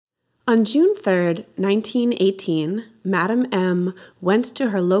On June 3rd, 1918, Madame M. went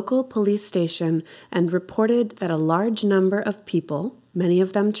to her local police station and reported that a large number of people, many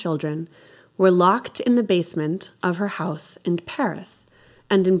of them children, were locked in the basement of her house in Paris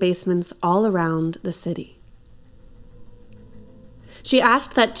and in basements all around the city. She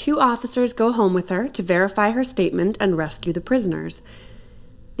asked that 2 officers go home with her to verify her statement and rescue the prisoners.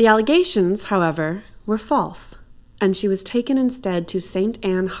 The allegations, however, were false, and she was taken instead to St.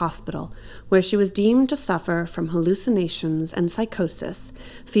 Anne Hospital, where she was deemed to suffer from hallucinations and psychosis,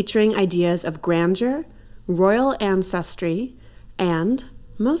 featuring ideas of grandeur, royal ancestry, and,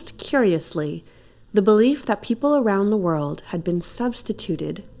 most curiously, the belief that people around the world had been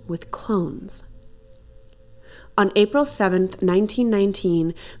substituted with clones. On April 7,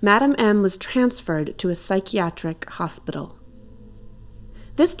 1919, Madame M. was transferred to a psychiatric hospital.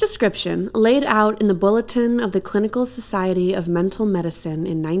 This description, laid out in the Bulletin of the Clinical Society of Mental Medicine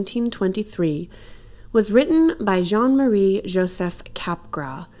in 1923, was written by Jean-Marie Joseph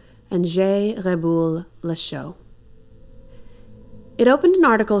Capgras and J. Reboul Lachaud. It opened an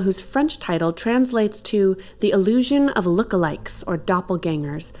article whose French title translates to The Illusion of Lookalikes or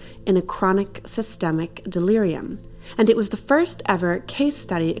Doppelgangers in a Chronic Systemic Delirium, and it was the first ever case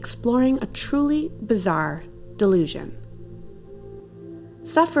study exploring a truly bizarre delusion.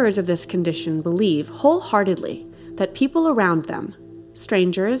 Sufferers of this condition believe wholeheartedly that people around them,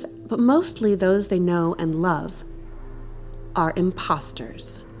 strangers, but mostly those they know and love, are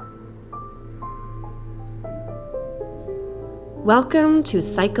imposters. Welcome to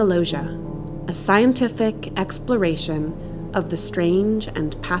Psychologia, a scientific exploration of the strange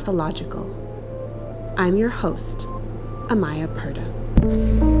and pathological. I'm your host, Amaya Perda.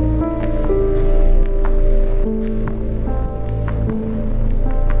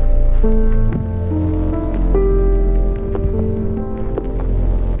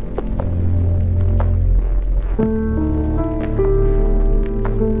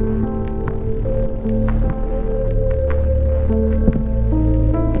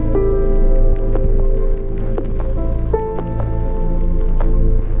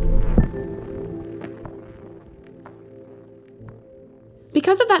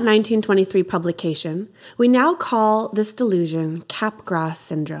 Because of that 1923 publication, we now call this delusion Capgras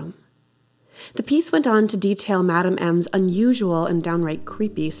syndrome. The piece went on to detail Madame M's unusual and downright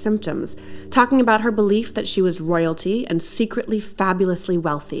creepy symptoms, talking about her belief that she was royalty and secretly fabulously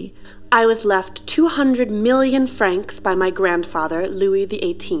wealthy. I was left 200 million francs by my grandfather, Louis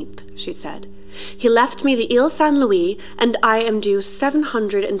XVIII, she said. He left me the Ile Saint Louis, and I am due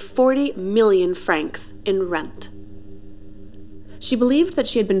 740 million francs in rent. She believed that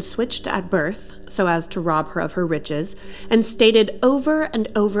she had been switched at birth so as to rob her of her riches, and stated over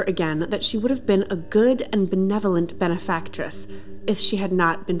and over again that she would have been a good and benevolent benefactress if she had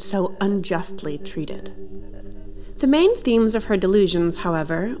not been so unjustly treated. The main themes of her delusions,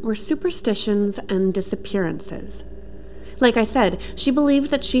 however, were superstitions and disappearances. Like I said, she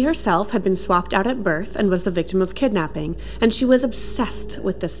believed that she herself had been swapped out at birth and was the victim of kidnapping, and she was obsessed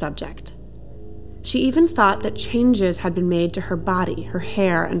with this subject. She even thought that changes had been made to her body, her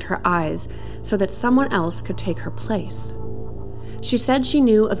hair, and her eyes so that someone else could take her place. She said she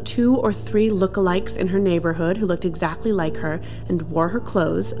knew of 2 or 3 lookalikes in her neighborhood who looked exactly like her and wore her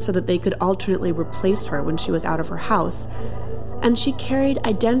clothes so that they could alternately replace her when she was out of her house, and she carried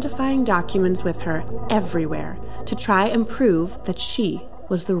identifying documents with her everywhere to try and prove that she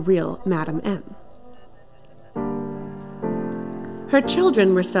was the real Madame M. Her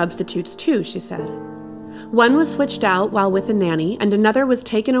children were substitutes too, she said. One was switched out while with a nanny, and another was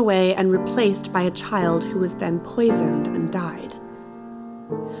taken away and replaced by a child who was then poisoned and died.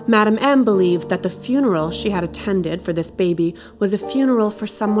 Madame M. believed that the funeral she had attended for this baby was a funeral for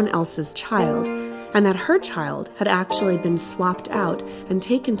someone else's child, and that her child had actually been swapped out and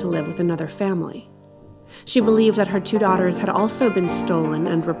taken to live with another family. She believed that her 2 daughters had also been stolen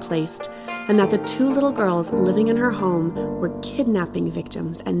and replaced, and that the 2 little girls living in her home were kidnapping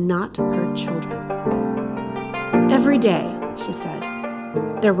victims and not her children. Every day, she said,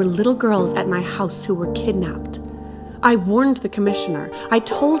 there were little girls at my house who were kidnapped. I warned the commissioner. I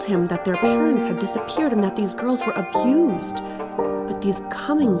told him that their parents had disappeared and that these girls were abused. But these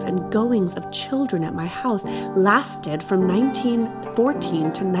comings and goings of children at my house lasted from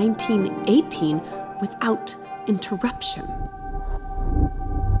 1914 to 1918 without interruption.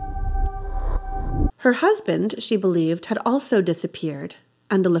 Her husband, she believed, had also disappeared,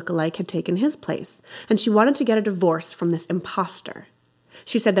 and a lookalike had taken his place, and she wanted to get a divorce from this imposter.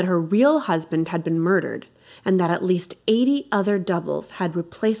 She said that her real husband had been murdered, and that at least 80 other doubles had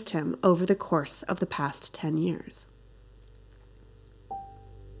replaced him over the course of the past 10 years.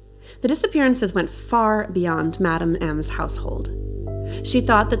 The disappearances went far beyond Madame M's household. She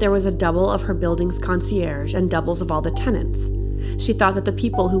thought that there was a double of her building's concierge and doubles of all the tenants. She thought that the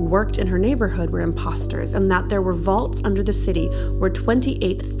people who worked in her neighborhood were imposters and that there were vaults under the city where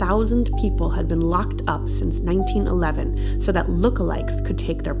 28,000 people had been locked up since 1911 so that lookalikes could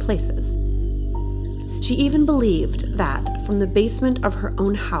take their places. She even believed that, from the basement of her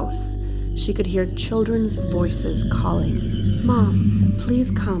own house, she could hear children's voices calling, "Mom,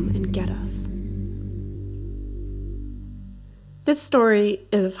 please come and get us." This story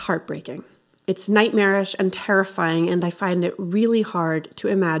is heartbreaking. It's nightmarish and terrifying, and I find it really hard to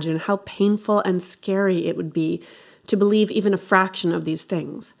imagine how painful and scary it would be to believe even a fraction of these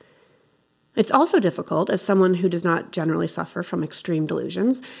things. It's also difficult, as someone who does not generally suffer from extreme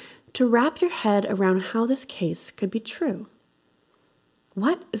delusions, to wrap your head around how this case could be true.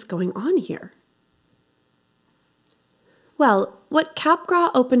 What is going on here? Well, what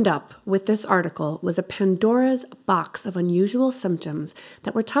Capgras opened up with this article was a Pandora's box of unusual symptoms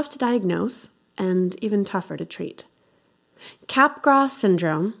that were tough to diagnose and even tougher to treat. Capgras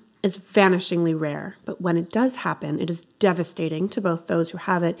syndrome is vanishingly rare, but when it does happen, it is devastating to both those who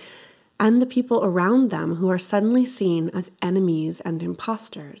have it and the people around them who are suddenly seen as enemies and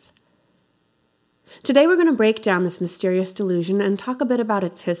imposters. Today we're going to break down this mysterious delusion and talk a bit about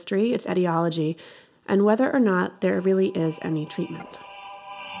its history, its etiology, and whether or not there really is any treatment.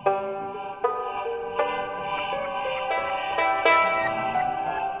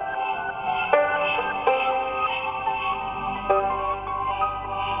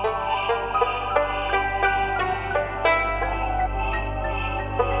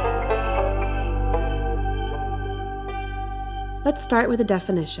 Let's start with a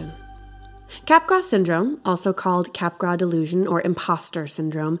definition. Capgras syndrome, also called Capgras delusion or imposter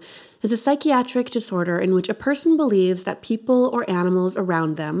syndrome, is a psychiatric disorder in which a person believes that people or animals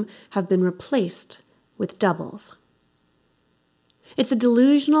around them have been replaced with doubles. It's a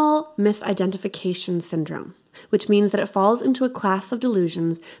delusional misidentification syndrome, which means that it falls into a class of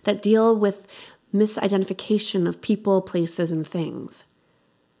delusions that deal with misidentification of people, places, and things.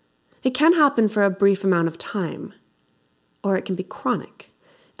 It can happen for a brief amount of time, or it can be chronic,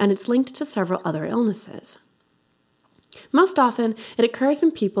 and it's linked to several other illnesses. Most often, it occurs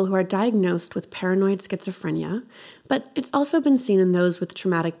in people who are diagnosed with paranoid schizophrenia, but it's also been seen in those with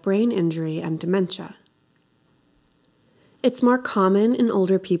traumatic brain injury and dementia. It's more common in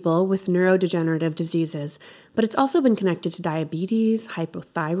older people with neurodegenerative diseases, but it's also been connected to diabetes,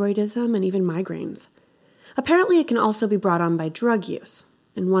 hypothyroidism, and even migraines. Apparently, it can also be brought on by drug use.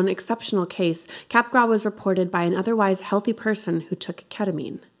 In one exceptional case, Capgras was reported by an otherwise healthy person who took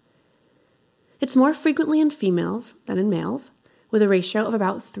ketamine. It's more frequently in females than in males, with a ratio of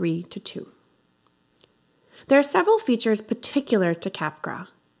about 3:2. There are several features particular to Capgras.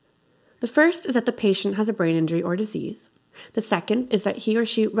 The first is that the patient has a brain injury or disease. The second is that he or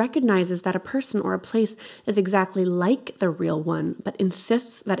she recognizes that a person or a place is exactly like the real one, but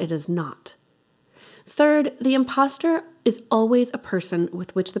insists that it is not. Third, the imposter is always a person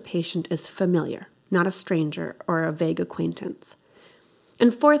with which the patient is familiar, not a stranger or a vague acquaintance.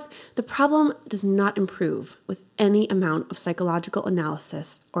 And fourth, the problem does not improve with any amount of psychological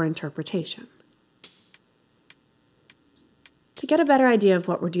analysis or interpretation. To get a better idea of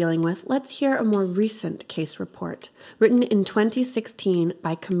what we're dealing with, let's hear a more recent case report written in 2016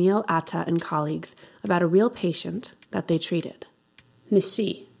 by Camille Atta and colleagues about a real patient that they treated. Miss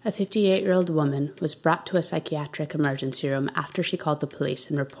C, a 58-year-old woman, was brought to a psychiatric emergency room after she called the police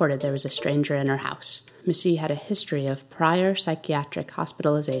and reported there was a stranger in her house. Miss C had a history of prior psychiatric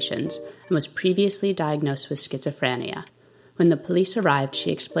hospitalizations and was previously diagnosed with schizophrenia. When the police arrived,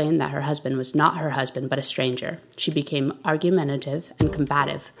 she explained that her husband was not her husband but a stranger. She became argumentative and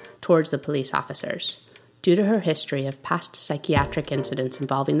combative towards the police officers. Due to her history of past psychiatric incidents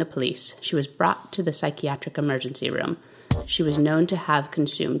involving the police, she was brought to the psychiatric emergency room. She was known to have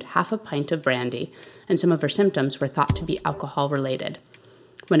consumed half a pint of brandy, and some of her symptoms were thought to be alcohol-related.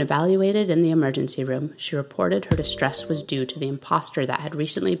 When evaluated in the emergency room, she reported her distress was due to the imposter that had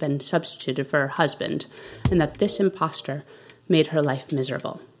recently been substituted for her husband, and that this imposter made her life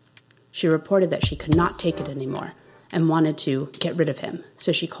miserable. She reported that she could not take it anymore and wanted to get rid of him,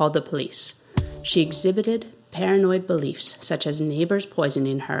 so she called the police. She exhibited paranoid beliefs, such as neighbors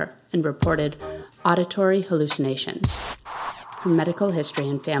poisoning her, and reported auditory hallucinations. Her medical history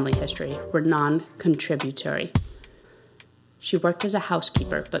and family history were non-contributory. She worked as a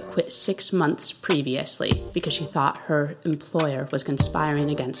housekeeper but quit 6 months previously because she thought her employer was conspiring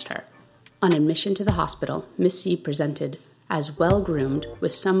against her. On admission to the hospital, Miss C presented as well-groomed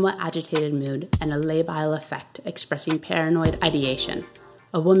with somewhat agitated mood and a labile affect expressing paranoid ideation.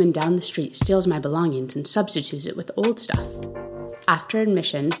 A woman down the street steals my belongings and substitutes it with old stuff. After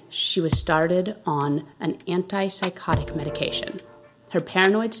admission, she was started on an antipsychotic medication. Her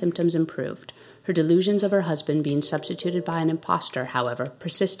paranoid symptoms improved. Her delusions of her husband being substituted by an imposter, however,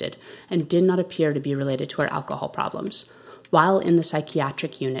 persisted and did not appear to be related to her alcohol problems. While in the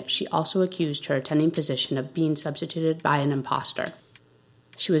psychiatric unit, she also accused her attending physician of being substituted by an imposter.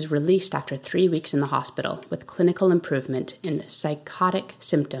 She was released after 3 weeks in the hospital with clinical improvement in psychotic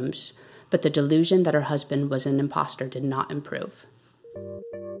symptoms, but the delusion that her husband was an imposter did not improve.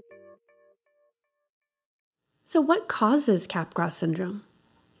 So what causes Capgras syndrome?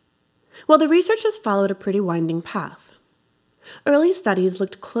 Well, the researchers followed a pretty winding path. Early studies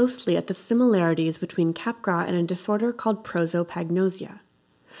looked closely at the similarities between Capgras and a disorder called prosopagnosia.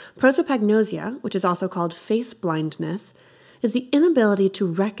 Prosopagnosia, which is also called face blindness, is the inability to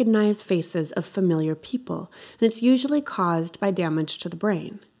recognize faces of familiar people, and it's usually caused by damage to the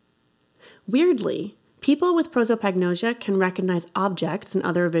brain. Weirdly, people with prosopagnosia can recognize objects and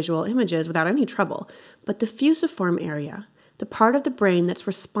other visual images without any trouble, but the fusiform area, the part of the brain that's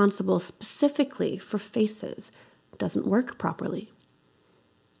responsible specifically for faces, doesn't work properly.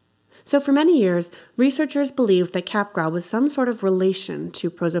 So for many years, researchers believed that Capgras was some sort of relation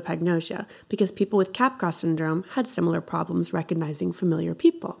to prosopagnosia because people with Capgras syndrome had similar problems recognizing familiar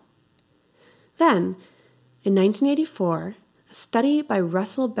people. Then, in 1984, a study by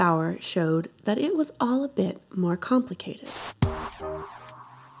Russell Bauer showed that it was all a bit more complicated.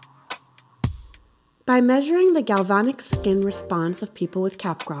 By measuring the galvanic skin response of people with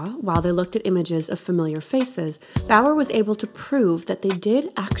Capgras while they looked at images of familiar faces, Bauer was able to prove that they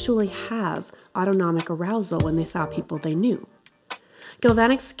did actually have autonomic arousal when they saw people they knew.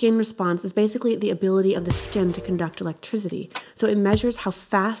 Galvanic skin response is basically the ability of the skin to conduct electricity, so it measures how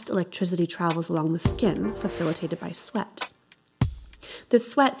fast electricity travels along the skin, facilitated by sweat. This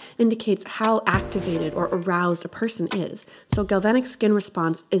sweat indicates how activated or aroused a person is, so galvanic skin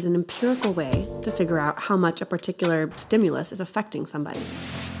response is an empirical way to figure out how much a particular stimulus is affecting somebody.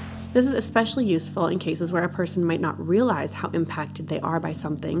 This is especially useful in cases where a person might not realize how impacted they are by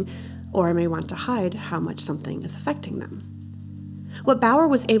something, or may want to hide how much something is affecting them. What Bauer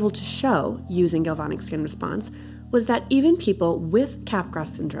was able to show using galvanic skin response was that even people with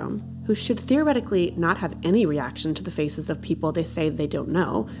Capgras syndrome, who should theoretically not have any reaction to the faces of people they say they don't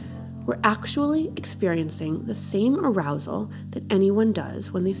know, were actually experiencing the same arousal that anyone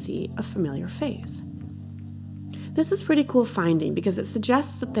does when they see a familiar face. This is a pretty cool finding because it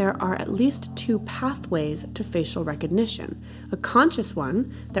suggests that there are at least two pathways to facial recognition, a conscious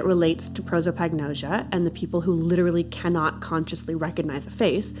one that relates to prosopagnosia and the people who literally cannot consciously recognize a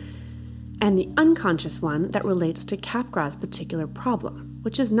face, and the unconscious one that relates to Capgras' particular problem,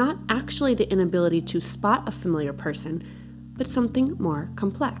 which is not actually the inability to spot a familiar person, but something more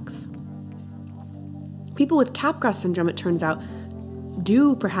complex. People with Capgras syndrome, it turns out,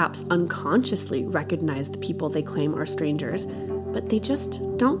 do perhaps unconsciously recognize the people they claim are strangers, but they just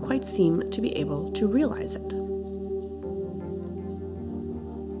don't quite seem to be able to realize it.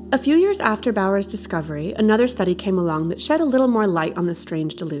 A few years after Bauer's discovery, another study came along that shed a little more light on this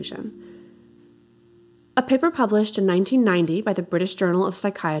strange delusion. A paper published in 1990 by the British Journal of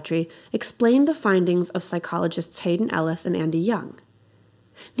Psychiatry explained the findings of psychologists Hayden Ellis and Andy Young.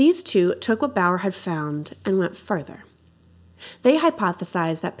 These two took what Bauer had found and went further. They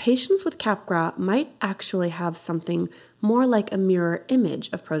hypothesized that patients with Capgras might actually have something more like a mirror image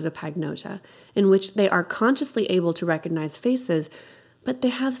of prosopagnosia, in which they are consciously able to recognize faces, but they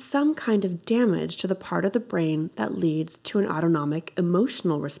have some kind of damage to the part of the brain that leads to an autonomic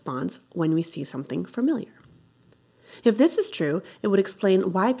emotional response when we see something familiar. If this is true, it would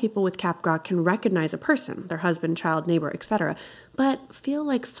explain why people with Capgras can recognize a person, their husband, child, neighbor, etc., but feel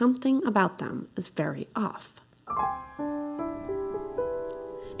like something about them is very off.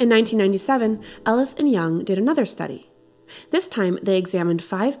 In 1997, Ellis and Young did another study. This time, they examined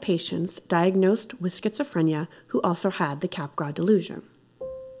 5 patients diagnosed with schizophrenia who also had the Capgras delusion.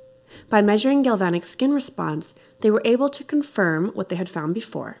 By measuring galvanic skin response, they were able to confirm what they had found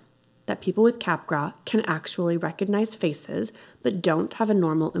before, that people with Capgras can actually recognize faces but don't have a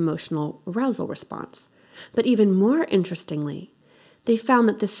normal emotional arousal response. But even more interestingly, they found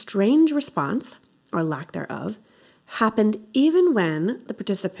that this strange response, or lack thereof, happened even when the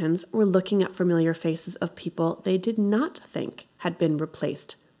participants were looking at familiar faces of people they did not think had been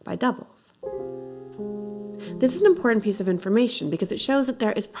replaced by doubles. This is an important piece of information because it shows that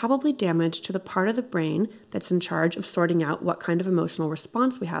there is probably damage to the part of the brain that's in charge of sorting out what kind of emotional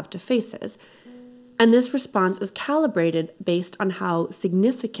response we have to faces. And this response is calibrated based on how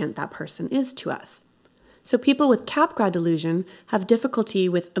significant that person is to us. So people with Capgras delusion have difficulty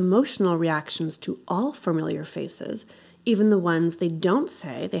with emotional reactions to all familiar faces, even the ones they don't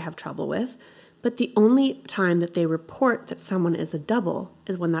say they have trouble with, but the only time that they report that someone is a double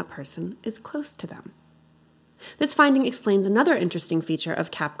is when that person is close to them. This finding explains another interesting feature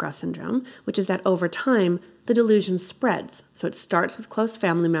of Capgras syndrome, which is that over time, the delusion spreads. So it starts with close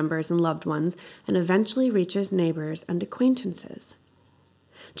family members and loved ones and eventually reaches neighbors and acquaintances.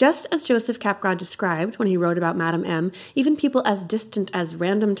 Just as Joseph Capgras described when he wrote about Madame M, even people as distant as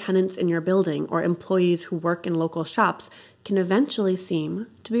random tenants in your building or employees who work in local shops can eventually seem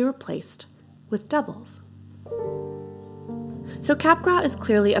to be replaced with doubles. So Capgras is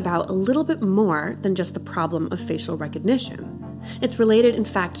clearly about a little bit more than just the problem of facial recognition. It's related, in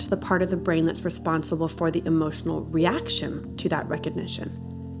fact, to the part of the brain that's responsible for the emotional reaction to that recognition.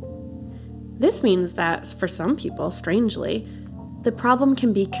 This means that, for some people, strangely, the problem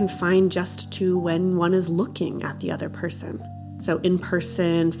can be confined just to when one is looking at the other person. So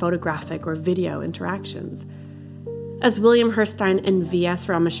in-person, photographic, or video interactions. As William Herstein and V.S.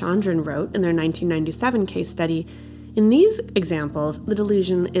 Ramachandran wrote in their 1997 case study, in these examples, the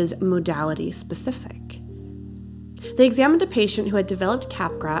delusion is modality-specific. They examined a patient who had developed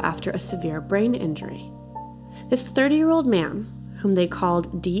Capgras after a severe brain injury. This 30-year-old man, whom they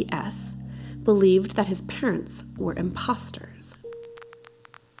called D.S., believed that his parents were imposters.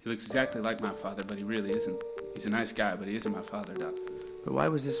 He looks exactly like my father, but he really isn't. He's a nice guy, but he isn't my father, Doc. But why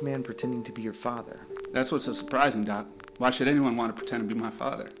was this man pretending to be your father? That's what's so surprising, Doc. Why should anyone want to pretend to be my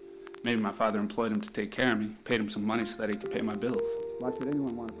father? Maybe my father employed him to take care of me, paid him some money so that he could pay my bills. Why should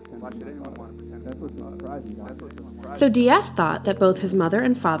anyone want to pretend? That's what's so surprising, Doc. So D.S. thought that both his mother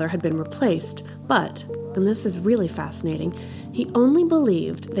and father had been replaced, but, and this is really fascinating, he only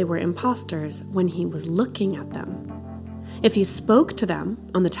believed they were imposters when he was looking at them. If he spoke to them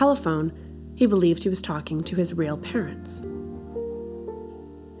on the telephone, he believed he was talking to his real parents.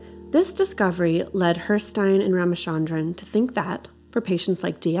 This discovery led Herstein and Ramachandran to think that, for patients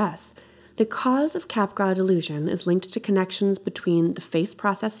like DS, the cause of Capgras delusion is linked to connections between the face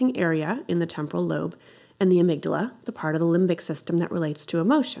processing area in the temporal lobe and the amygdala, the part of the limbic system that relates to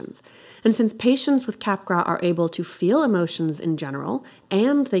emotions. And since patients with Capgras are able to feel emotions in general,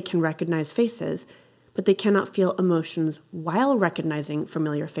 and they can recognize faces, but they cannot feel emotions while recognizing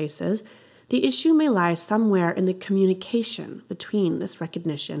familiar faces, the issue may lie somewhere in the communication between this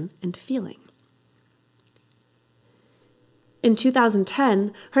recognition and feeling. In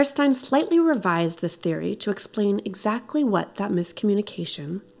 2010, Herstein slightly revised this theory to explain exactly what that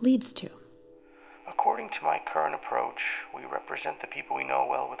miscommunication leads to. According to my current approach, we represent the people we know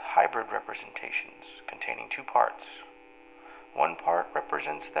well with hybrid representations containing two parts. One part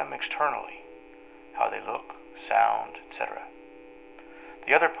represents them externally, how they look, sound, etc.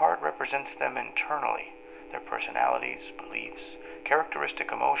 The other part represents them internally, their personalities, beliefs, characteristic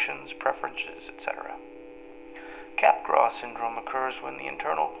emotions, preferences, etc. Capgras syndrome occurs when the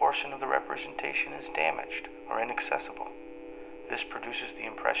internal portion of the representation is damaged or inaccessible. This produces the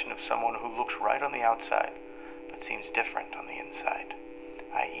impression of someone who looks right on the outside, but seems different on the inside,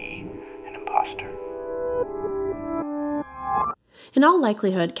 i.e., an imposter. In all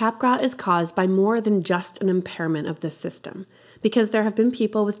likelihood, Capgras is caused by more than just an impairment of this system, because there have been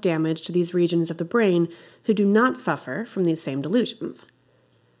people with damage to these regions of the brain who do not suffer from these same delusions.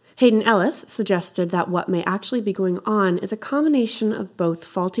 Hayden Ellis suggested that what may actually be going on is a combination of both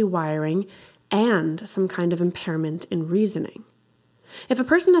faulty wiring and some kind of impairment in reasoning. If a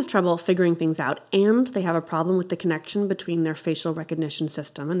person has trouble figuring things out and they have a problem with the connection between their facial recognition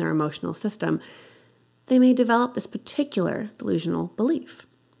system and their emotional system, they may develop this particular delusional belief.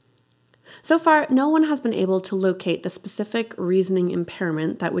 So far, no one has been able to locate the specific reasoning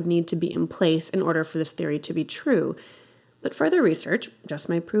impairment that would need to be in place in order for this theory to be true, but further research just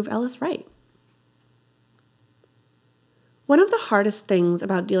may prove Ellis right. One of the hardest things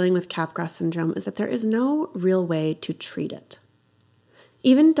about dealing with Capgras syndrome is that there is no real way to treat it.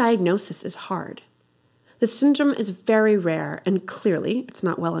 Even diagnosis is hard. The syndrome is very rare, and clearly it's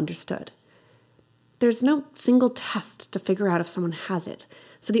not well understood. There's no single test to figure out if someone has it,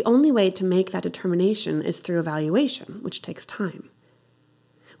 so the only way to make that determination is through evaluation, which takes time.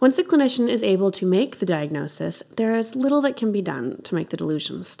 Once a clinician is able to make the diagnosis, there is little that can be done to make the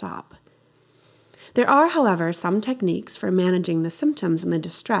delusion stop. There are, however, some techniques for managing the symptoms and the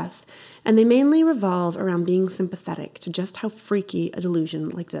distress, and they mainly revolve around being sympathetic to just how freaky a delusion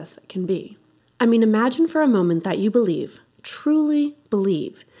like this can be. I mean, imagine for a moment that you believe, truly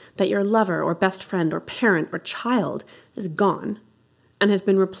believe, that your lover or best friend or parent or child is gone and has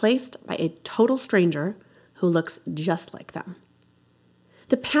been replaced by a total stranger who looks just like them.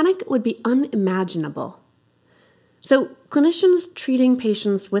 The panic would be unimaginable So clinicians treating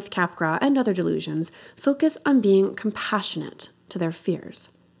patients with Capgras and other delusions focus on being compassionate to their fears.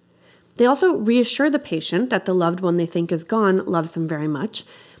 They also reassure the patient that the loved one they think is gone loves them very much,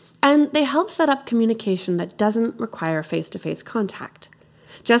 and they help set up communication that doesn't require face-to-face contact.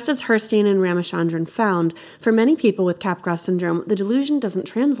 Just as Herstein and Ramachandran found, for many people with Capgras syndrome, the delusion doesn't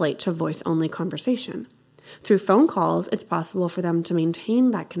translate to voice-only conversation. Through phone calls, it's possible for them to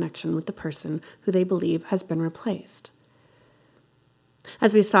maintain that connection with the person who they believe has been replaced.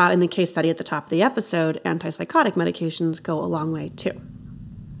 As we saw in the case study at the top of the episode, antipsychotic medications go a long way too.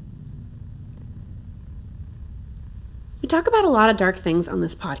 We talk about a lot of dark things on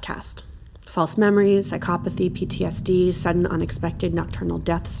this podcast. False memories, psychopathy, PTSD, sudden unexpected nocturnal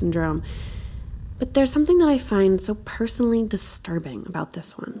death syndrome. But there's something that I find so personally disturbing about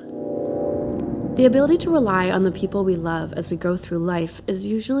this one. The ability to rely on the people we love as we go through life is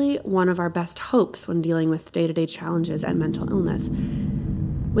usually one of our best hopes when dealing with day-to-day challenges and mental illness.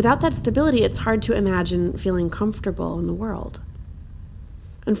 Without that stability, it's hard to imagine feeling comfortable in the world.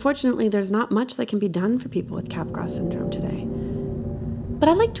 Unfortunately, there's not much that can be done for people with Capgras syndrome today. But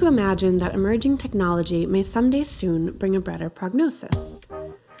I like to imagine that emerging technology may someday soon bring a better prognosis.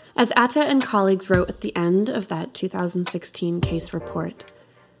 As Atta and colleagues wrote at the end of that 2016 case report,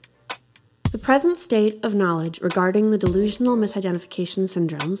 the present state of knowledge regarding the delusional misidentification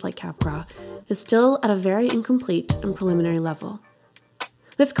syndromes like Capgras is still at a very incomplete and preliminary level.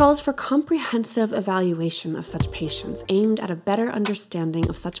 This calls for comprehensive evaluation of such patients aimed at a better understanding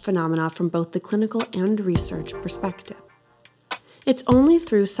of such phenomena from both the clinical and research perspective. It's only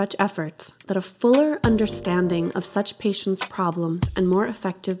through such efforts that a fuller understanding of such patients' problems and more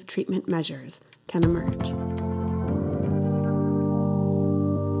effective treatment measures can emerge.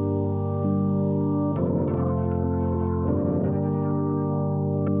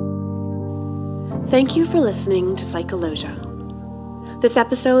 Thank you for listening to Psychologia. This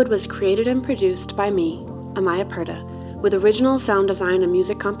episode was created and produced by me, Amaya Purda, with original sound design and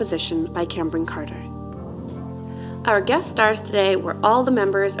music composition by Cameron Carter. Our guest stars today were all the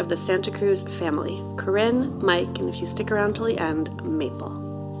members of the Santa Cruz family, Corinne, Mike, and if you stick around till the end,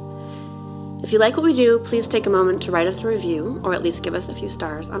 Maple. If you like what we do, please take a moment to write us a review, or at least give us a few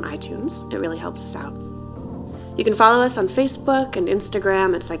stars on iTunes. It really helps us out. You can follow us on Facebook and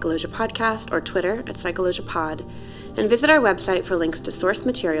Instagram at Psychologia Podcast or Twitter at Psychologia Pod, and visit our website for links to source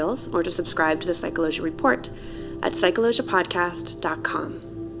materials or to subscribe to the Psychologia Report at psychologiapodcast.com.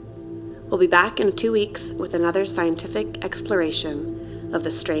 We'll be back in 2 weeks with another scientific exploration of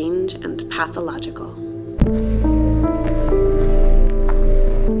the strange and pathological.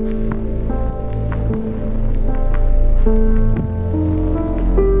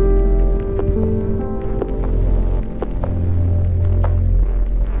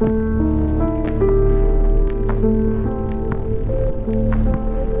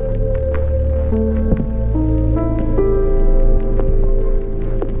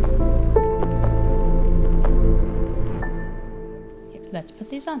 Let's put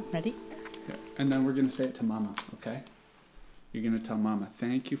these on. Ready? Yeah. And then we're going to say it to Mama, okay? You're going to tell Mama,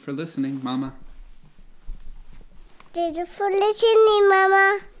 thank you for listening, Mama. Thank you for listening,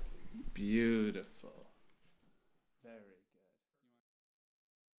 Mama. Beautiful.